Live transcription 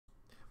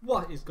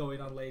What is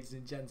going on, ladies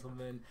and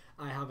gentlemen?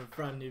 I have a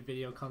brand new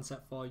video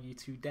concept for you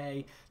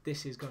today.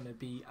 This is going to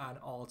be an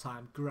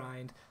all-time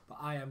grind, but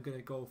I am going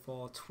to go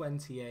for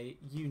 28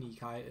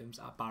 unique items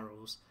at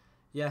Barrows.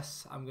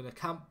 Yes, I'm going to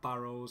camp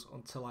Barrows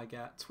until I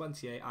get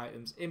 28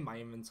 items in my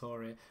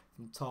inventory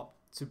from top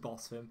to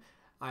bottom.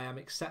 I am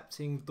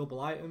accepting double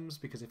items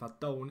because if I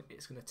don't,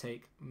 it's going to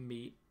take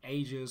me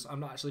ages. I'm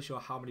not actually sure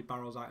how many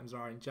Barrows items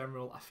there are in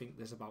general. I think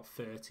there's about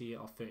 30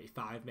 or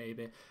 35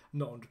 maybe.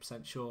 Not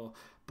 100% sure,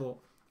 but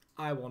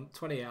I want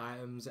 28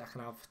 items. I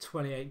can have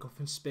 28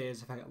 Guffin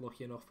Spears if I get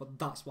lucky enough, but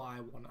that's what I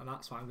want and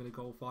that's what I'm going to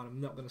go for, and I'm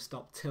not going to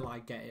stop till I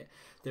get it.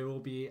 There will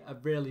be a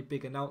really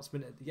big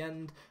announcement at the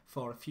end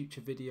for a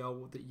future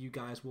video that you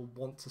guys will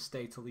want to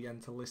stay till the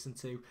end to listen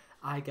to.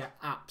 I get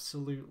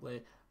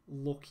absolutely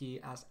lucky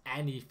as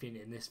anything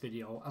in this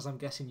video, as I'm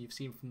guessing you've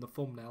seen from the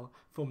thumbnail.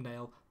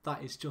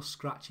 That is just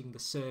scratching the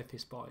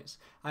surface, boys.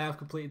 I have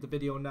completed the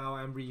video now.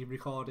 I'm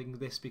re-recording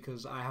this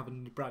because I have a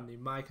brand new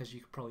mic, as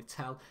you can probably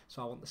tell,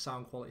 so I want the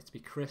sound quality to be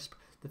crisp.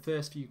 The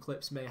first few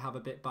clips may have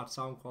a bit bad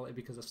sound quality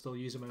because I'm still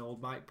using my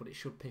old mic, but it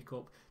should pick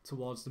up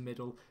towards the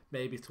middle,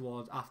 maybe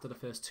towards after the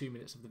first 2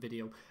 minutes of the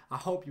video. I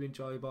hope you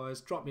enjoy,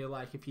 boys. Drop me a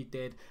like if you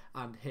did,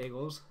 and here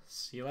goes.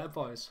 See you later,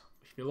 boys.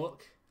 Wish me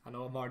luck. I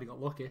know I've already got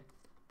lucky,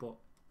 but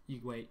you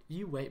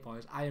wait,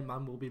 boys. Iron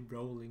Man will be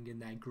rolling in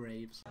their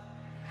graves.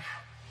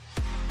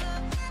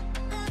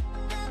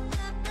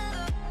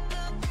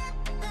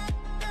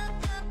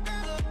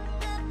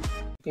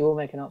 You will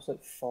make an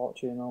absolute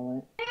fortune on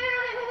it.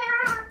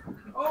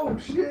 Oh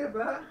shit,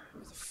 man!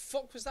 What the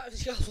fuck was that?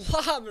 Was your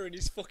llama in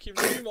his fucking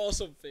room or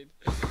something?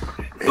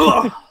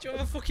 Do you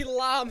have a fucking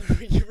llama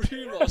in your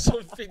room or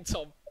something,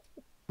 Tom?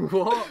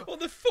 What? What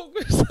the fuck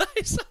was that?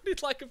 It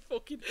sounded like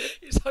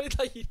it sounded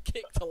like you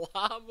kicked a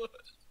llama.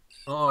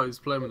 Oh, he's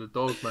playing with the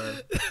dog,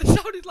 man. It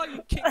sounded like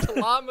you kicked a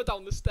llama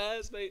down the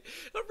stairs, mate.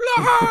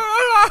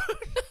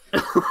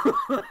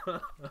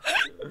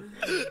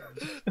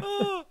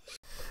 Oh.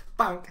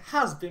 Bank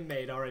has been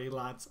made already,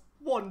 lads.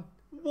 One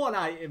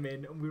item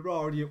in and we're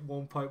already at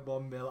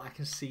 1.1 mil. I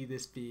can see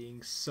this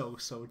being so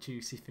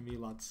juicy for me,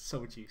 lads.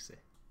 So juicy.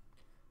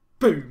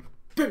 Boom,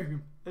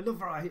 boom,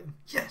 another item.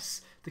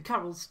 Yes, the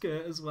Carol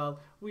skirt as well.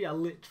 We are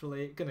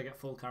literally gonna get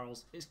full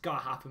Carols. It's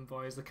gotta happen,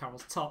 boys. The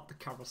Carol's top, the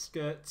Carol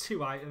skirt,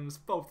 2 items,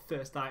 both the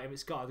first item.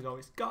 It's gotta go,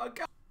 it's gotta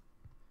go.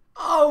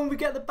 Oh, and we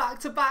get the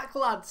back-to-back,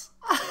 lads.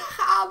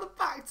 The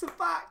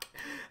back-to-back.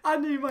 I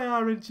knew my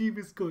RNG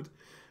was good,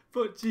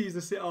 but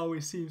Jesus, it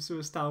always seems to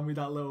astound me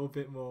that little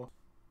bit more.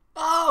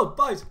 Oh,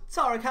 boys,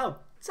 Tarek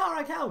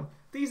Helm.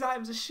 These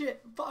items are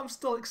shit, but I'm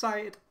still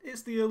excited.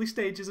 It's the early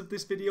stages of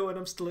this video and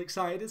I'm still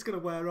excited. It's going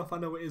to wear off, I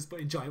know it is, but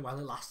enjoy it while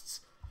it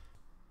lasts.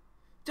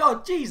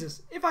 Oh,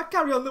 Jesus, if I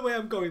carry on the way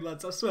I'm going,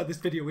 lads, I swear this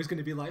video is going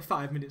to be like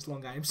 5 minutes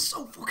long. I am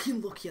so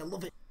fucking lucky, I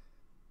love it.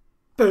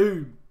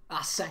 Boom.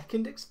 Our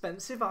second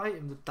expensive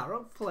item, the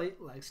Darrow plate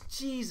legs.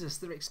 Jesus,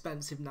 they're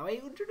expensive now.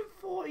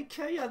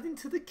 840k adding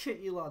to the kit,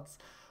 you lads.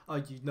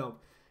 Oh, you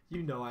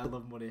know I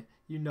love money.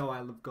 You know I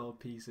love gold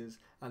pieces.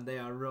 And they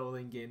are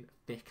rolling in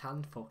thick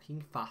and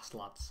fucking fast,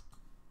 lads.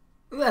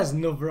 There's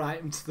another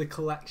item to the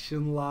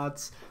collection,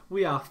 lads.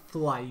 We are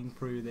flying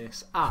through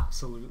this.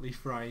 Absolutely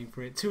flying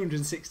through it.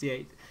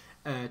 268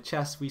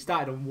 chests. We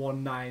started on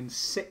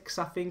 196,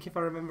 I think, if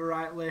I remember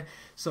rightly.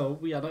 So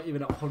we are not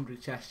even at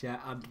 100 chests yet.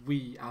 And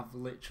we have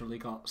literally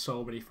got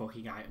so many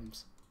fucking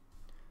items.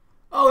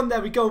 Oh, and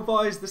there we go,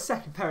 boys. The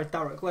second pair of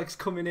direct legs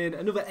coming in.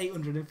 Another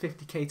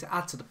 850k to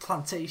add to the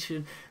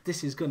plantation.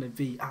 This is going to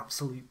be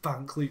absolute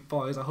bank loot,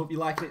 boys. I hope you're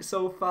liking it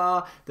so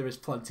far. There is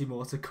plenty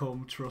more to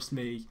come, trust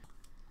me.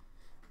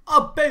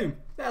 Oh, boom.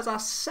 There's our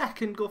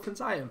second Guffin's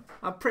item.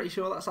 I'm pretty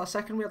sure that's our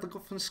second. We had the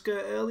Guffin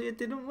skirt earlier,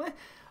 didn't we?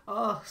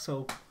 Oh,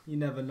 so you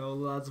never know,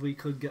 lads. We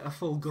could get a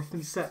full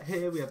Guffin set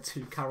here. We have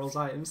 2 Carol's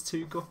items,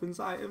 2 Guffin's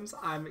items.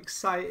 I'm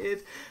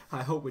excited.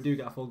 I hope we do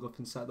get a full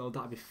Guffin set, though.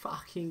 That'd be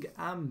fucking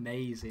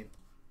amazing.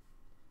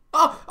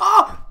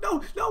 Oh,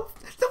 no,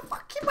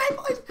 fucking way,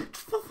 boys.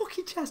 Triple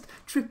fucking chest.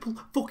 Triple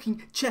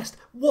fucking chest.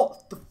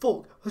 What the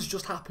fuck has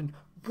just happened?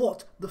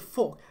 What the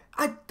fuck?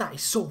 That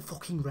is so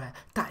fucking rare.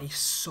 That is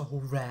so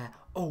rare.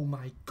 Oh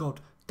my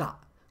god.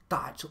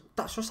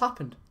 That's just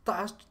happened.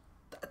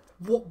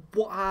 What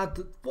are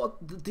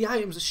the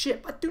items are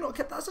shit. I do not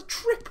get that as a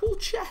triple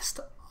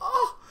chest.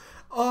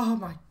 Oh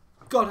my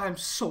god, I'm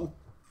so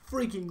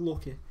freaking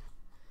lucky.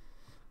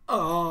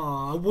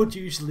 Oh, I would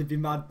usually be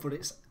mad, but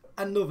it's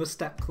another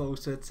step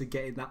closer to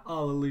getting that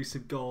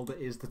all-elusive goal that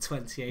is the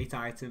 28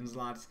 items,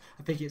 lads.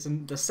 I think it's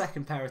the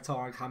second pair of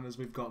Torag hammers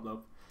we've got,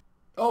 though.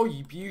 Oh,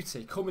 you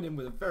beauty. Coming in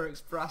with a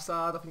Verix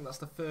Brassard. I think that's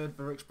the 3rd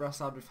Verix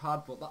Brassard we've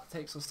had, but that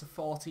takes us to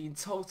 14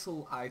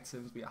 total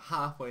items. We are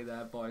halfway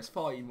there, boys.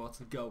 14 more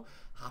to go.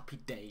 Happy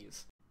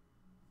days.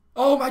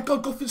 Oh my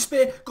god, Guffin's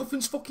spear!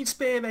 Guffin's fucking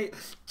spear, mate!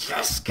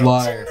 Yes, get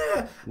in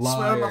there!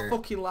 Swear on my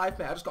fucking life,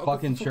 mate. I just got a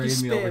fucking trade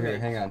spear, me over mate. here,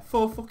 hang on.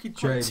 4 fucking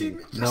trade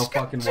me. No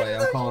fucking way,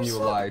 I'm calling you a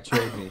liar.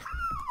 Trade me.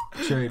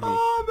 Trade me.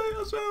 Oh, mate,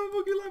 I swear on my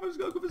fucking life, I just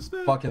got a Guffin's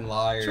spear. Fucking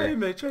liar. Trade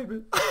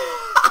me.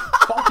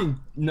 Fucking,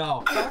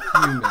 no.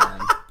 Fuck you, man.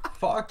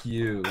 Fuck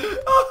you.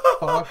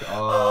 Fuck Fuck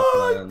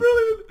off, man.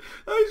 Brilliant.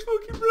 That is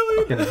fucking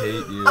brilliant. I fucking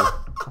hate you.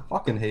 I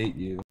fucking hate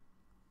you.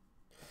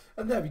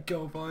 And there we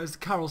go, boys. The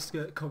Carol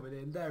skirt coming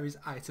in. There is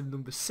item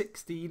number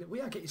 16. We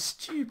are getting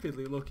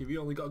stupidly lucky. We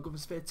only got a good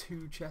spare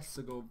 2 chests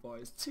to go,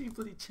 boys. 2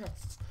 bloody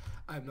chests.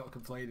 I am not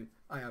complaining.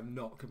 I am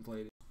not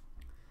complaining.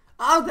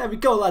 And there we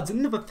go, lads.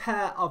 Another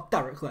pair of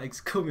Derek legs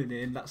coming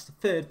in. That's the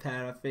 3rd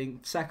pair, I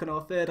think. 2nd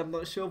or 3rd, I'm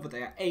not sure. But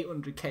they are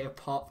 800k a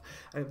pop.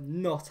 I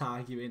am not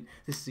arguing.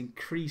 This is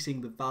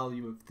increasing the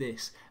value of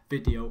this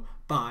video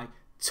by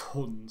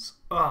tons.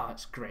 Ah,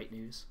 that's great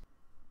news.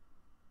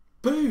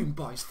 Boom,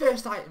 boys.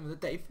 First item of the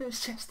day.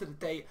 First chest of the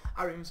day.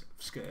 Arim's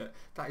skirt.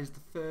 That is the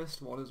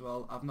first one as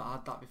well. I've not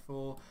had that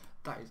before.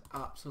 That is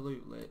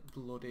absolutely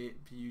bloody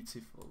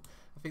beautiful.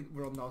 I think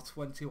we're on now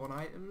 21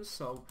 items,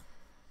 so...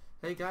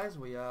 Hey guys,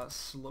 we are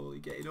slowly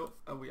getting up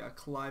and we are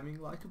climbing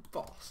like a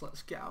boss.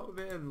 Let's get out of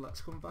it and let's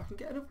come back and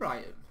get another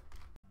item.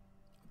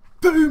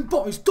 Boom,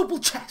 boys, double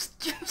chest.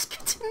 Yes,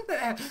 get in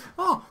there.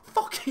 Oh,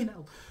 fucking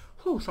hell.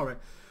 Oh, sorry.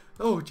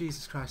 Oh,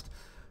 Jesus Christ.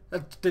 I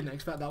didn't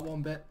expect that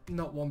one bit.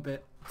 Not one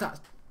bit. That's...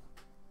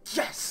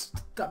 Yes!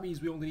 That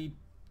means we only need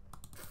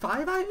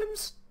 5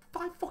 items?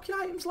 5 fucking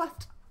items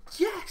left.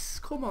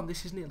 Yes! Come on,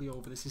 this is nearly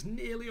over. This is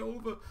nearly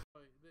over.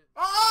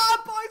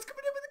 Ah, boys,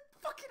 coming in with a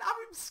fucking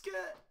Arim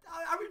skirt.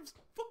 Arim's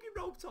fucking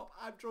rope top.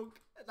 I'm drunk.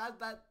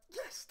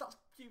 Yes, that's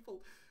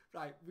beautiful.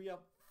 Right, we have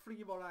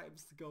 3 more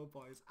items to go,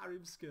 boys.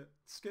 Arim skirt.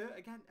 Skirt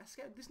again. A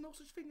skirt. There's no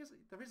such thing as...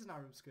 There is an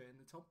Arim skirt in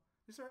the top.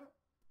 Is there not?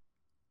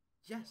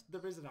 Yes,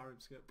 there is an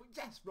Arim skirt. But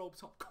yes, rope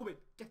top. Come in.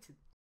 Get in.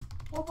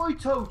 What have I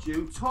told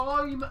you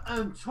time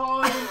and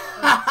time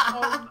and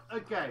time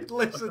again?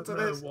 Listen to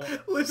this.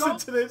 Listen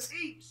to this.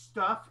 Eat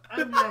stuff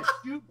unless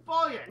you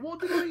buy it. What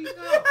did I eat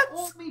now? Yes.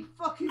 All me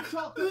fucking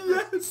chocolate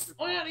Yes. biscuits.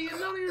 I ain't eating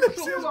none of your You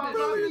chocolate are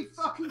biscuits. only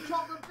fucking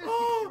chocolate biscuits,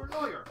 Oh. you're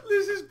a liar.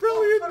 This is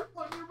brilliant.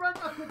 What, you run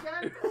up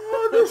again?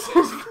 Oh, this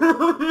is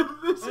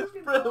brilliant. This is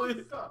Fucking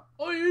brilliant. stuff.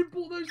 Oh, you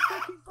bought those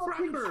fucking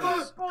Fucking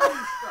crackers. start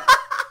buying stuff.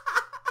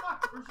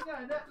 Crackers,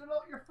 yeah, that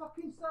lot yourself.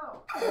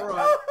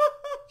 Alright.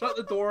 Shut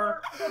the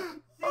door. Leave it,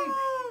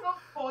 you don't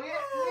buy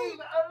it, leave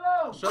it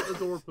alone. Shut the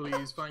door,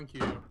 please. Thank you.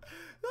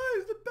 That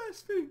is the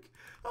best thing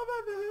I've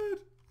ever heard.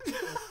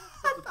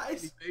 That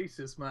is...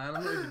 Basis, man.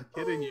 I'm not even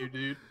kidding you,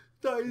 dude.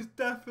 That is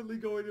definitely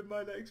going in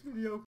my next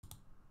video.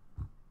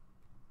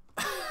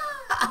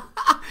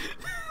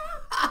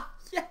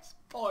 Yes,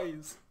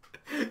 boys.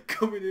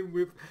 Coming in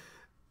with...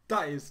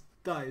 That is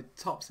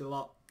tops a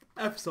lot.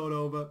 Episode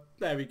over.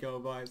 There we go,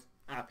 boys.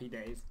 Happy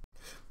days.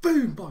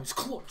 Boom, boys.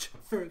 Clutch.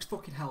 Ferrick's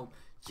fucking helm.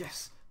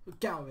 Yes.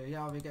 Get out of here. Get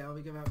out of here. Get out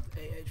of here. Get out of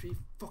here. HP.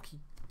 Fucking...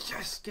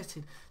 Yes. Get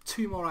in.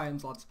 2 more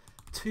items, lads.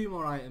 2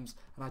 more items.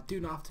 And I do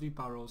not have to do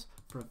Barrows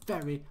for a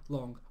very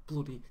long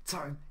bloody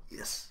time.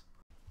 Yes.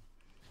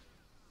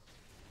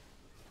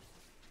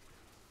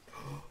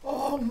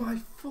 Oh my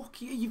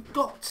fucking... You've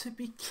got to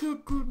be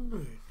kidding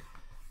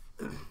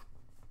me.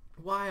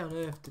 Why on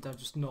earth did I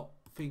just not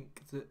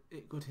think that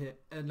it could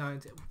hit a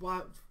 90?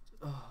 Why...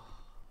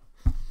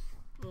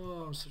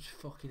 Oh, I'm such a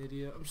fucking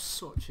idiot. I'm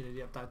such an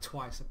idiot. I've died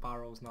twice at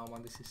Barrows now,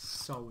 man. This is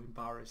so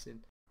embarrassing.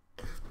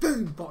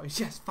 Boom, boys.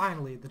 Yes,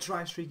 finally. The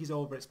dry streak is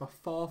over. It's my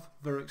 4th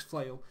Verix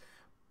flail.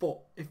 But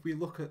if we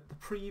look at the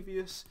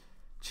previous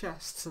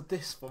chests of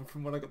this one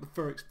from when I got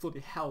the Verix bloody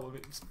helm,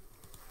 it was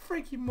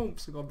freaking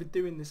months ago. I've been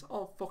doing this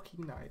all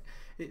fucking night.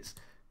 It's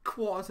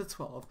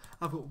 11:45.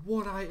 I've got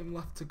 1 item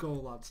left to go,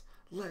 lads.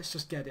 Let's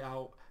just get it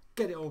out.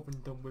 Get it over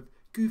and done with.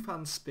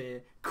 Goofan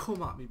spear.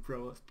 Come at me,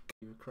 bro.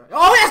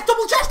 Oh, yes!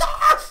 Double chest! Oh,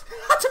 I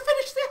had to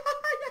finish the...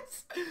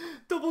 Yes!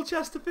 Double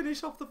chest to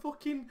finish off the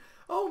fucking...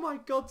 Oh my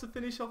god, to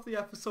finish off the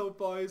episode,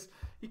 boys.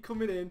 You're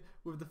coming in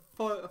with the...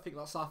 I think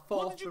that's our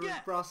 4th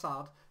Ferric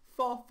Brassard.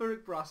 4th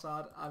Ferric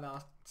Brassard and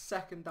our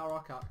 2nd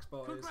Darrock Axe,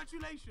 boys.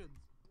 Congratulations.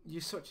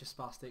 You're such a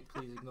spastic.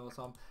 Please ignore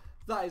Tom.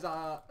 That is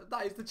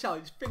the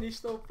challenge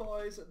finished though,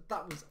 boys.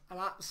 That was an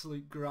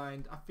absolute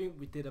grind. I think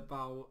we did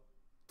about...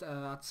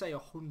 I'd say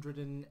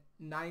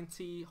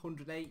 190,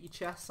 180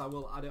 chests. I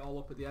will add it all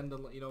up at the end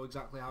and let you know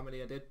exactly how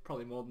many I did.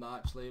 Probably more than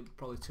that actually,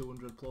 probably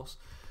 200 plus.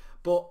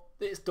 But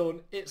it's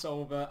done, it's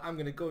over. I'm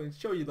going to go and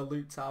show you the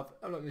loot tab.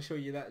 I'm not going to show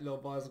you that, little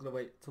boys. I'm going to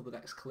wait till the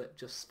next clip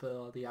just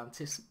for the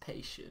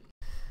anticipation.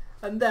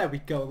 And there we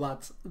go,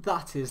 lads.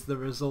 That is the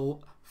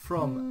result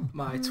from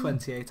my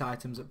 28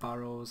 items at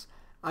Barrows.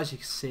 As you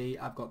can see,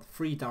 I've got the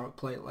 3 Darrock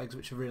plate legs,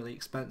 which are really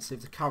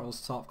expensive. The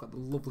Carol's top, got the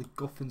lovely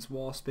Guffin's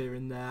War Spear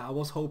in there. I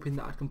was hoping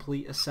that I'd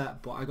complete a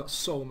set, but I got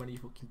so many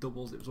fucking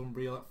doubles, it was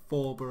unreal. Like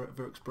 4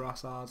 Verix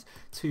Brassards,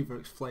 2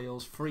 Verix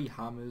Flails, 3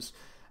 Hammers,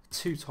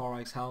 2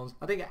 Torag's Helms.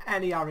 I didn't get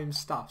any Arim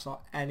staffs, or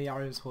any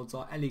Arim's hoods,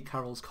 or any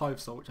Carol's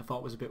Coves, which I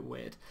thought was a bit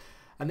weird.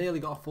 I nearly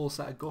got a full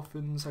set of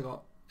Guffins. I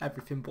got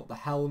everything but the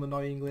helm,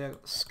 annoyingly. I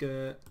got the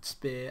skirt,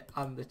 spear,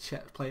 and the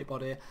chest plate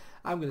body.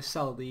 I'm going to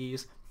sell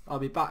these. I'll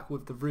be back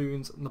with the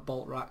runes and the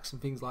bolt racks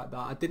and things like that.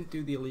 I didn't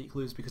do the elite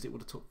clues because it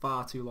would have took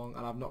far too long,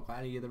 and I've not got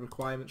any of the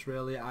requirements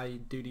really. I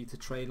do need to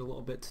train a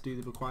little bit to do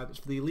the requirements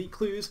for the elite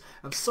clues.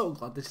 I'm so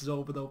glad this is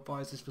over though,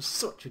 boys. This was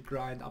such a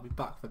grind. I'll be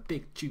back with a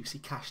big juicy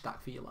cash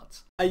stack for you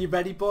lads. Are you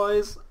ready,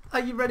 boys?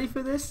 Are you ready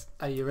for this?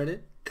 Are you ready?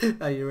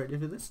 Are you ready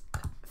for this?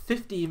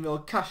 15 mil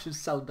cash and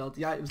selling all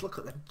the items. Look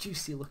at them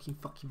juicy looking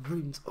fucking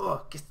runes.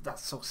 Oh,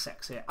 that's so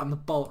sexy. And the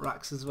bolt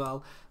racks as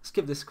well. Let's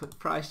give this a quick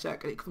price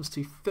check, and it comes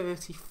to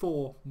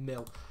 34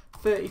 mil.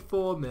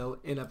 34 mil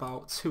in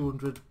about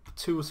 200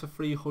 to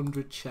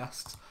 300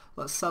 chests.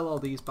 Let's sell all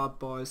these bad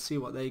boys, see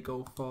what they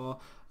go for.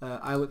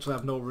 I literally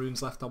have no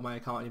runes left on my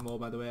account anymore,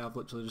 by the way. I've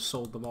literally just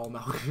sold them all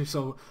now.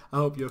 So I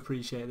hope you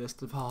appreciate this.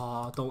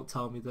 Oh, don't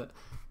tell me that.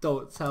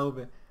 Don't tell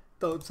me.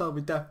 Don't tell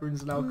me death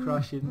runes are now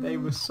crashing. They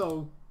were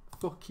so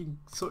fucking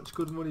such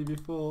good money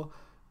before.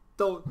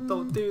 Don't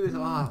do this.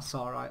 Ah, it's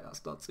alright,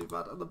 that's not too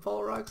bad. And the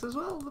ball racks as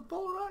well. The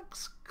ball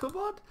racks, come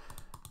on.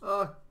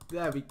 Oh,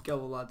 there we go,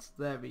 lads.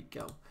 There we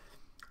go.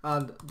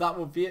 And that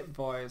will be it,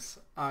 boys.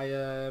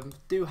 I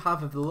do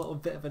have a little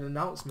bit of an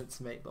announcement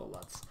to make though,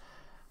 lads.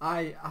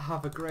 I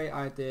have a great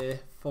idea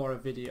for a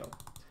video.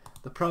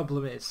 The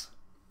problem is,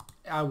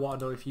 I want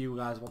to know if you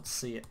guys want to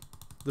see it.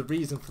 The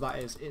reason for that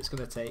is it's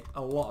going to take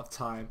a lot of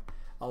time,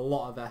 a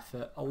lot of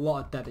effort, a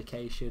lot of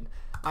dedication.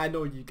 I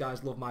know you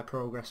guys love my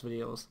progress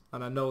videos,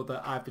 and I know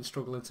that I've been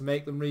struggling to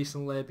make them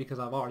recently because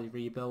I've already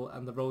rebuilt,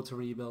 and the road to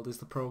rebuild is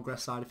the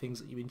progress side of things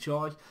that you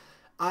enjoy.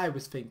 I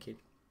was thinking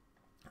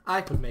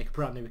I could make a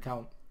brand new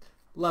account,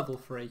 level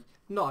 3,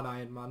 not an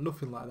Iron Man,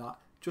 nothing like that,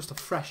 just a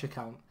fresh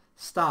account,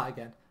 start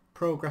again,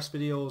 progress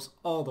videos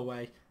all the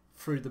way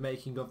through the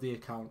making of the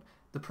account.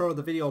 The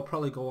video will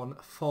probably go on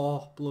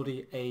for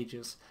bloody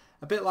ages.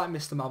 A bit like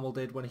Mr. Mammal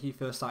did when he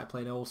first started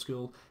playing Old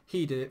School.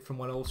 He did it from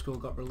when Old School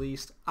got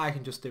released. I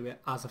can just do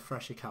it as a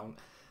fresh account.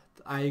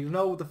 I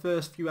know the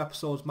first few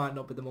episodes might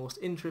not be the most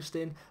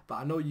interesting, but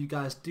I know you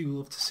guys do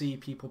love to see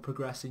people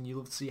progressing. You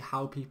love to see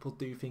how people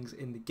do things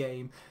in the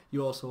game.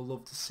 You also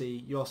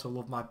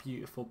love my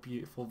beautiful,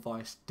 beautiful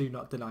voice. Do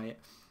not deny it.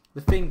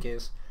 The thing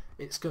is,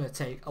 it's going to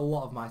take a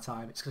lot of my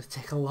time. It's going to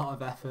take a lot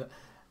of effort,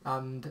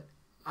 and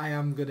I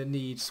am going to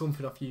need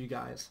something off you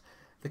guys.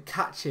 The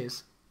catch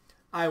is,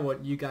 I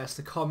want you guys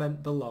to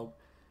comment below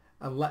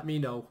and let me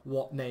know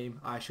what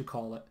name I should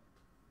call it.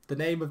 The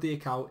name of the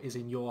account is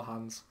in your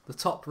hands. The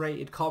top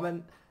rated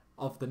comment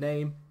of the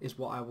name is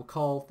what I will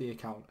call the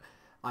account.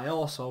 I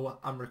also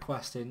am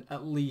requesting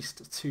at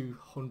least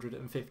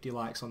 250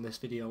 likes on this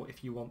video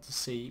if you want to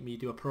see me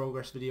do a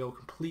progress video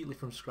completely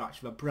from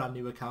scratch with a brand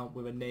new account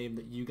with a name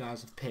that you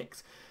guys have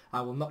picked.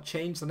 I will not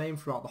change the name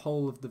throughout the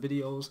whole of the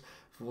videos.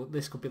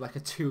 This could be like a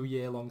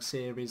 2-year long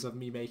series of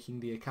me making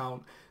the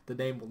account. The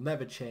name will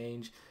never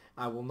change.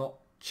 I will not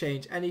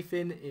change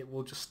anything. It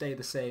will just stay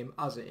the same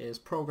as it is.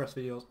 Progress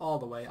videos all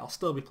the way. I'll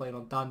still be playing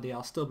on Dandy.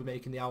 I'll still be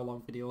making the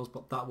hour-long videos,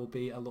 but that will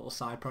be a little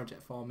side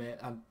project for me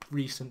and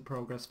recent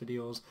progress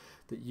videos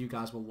that you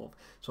guys will love.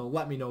 So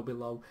let me know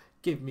below.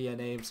 Give me a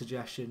name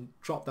suggestion.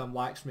 Drop them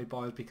likes for me,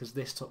 boys, because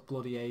this took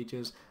bloody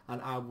ages,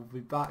 and I will be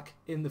back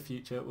in the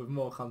future with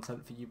more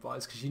content for you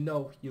boys because you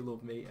know you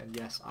love me, and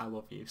yes, I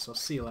love you. So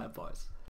see you later, boys.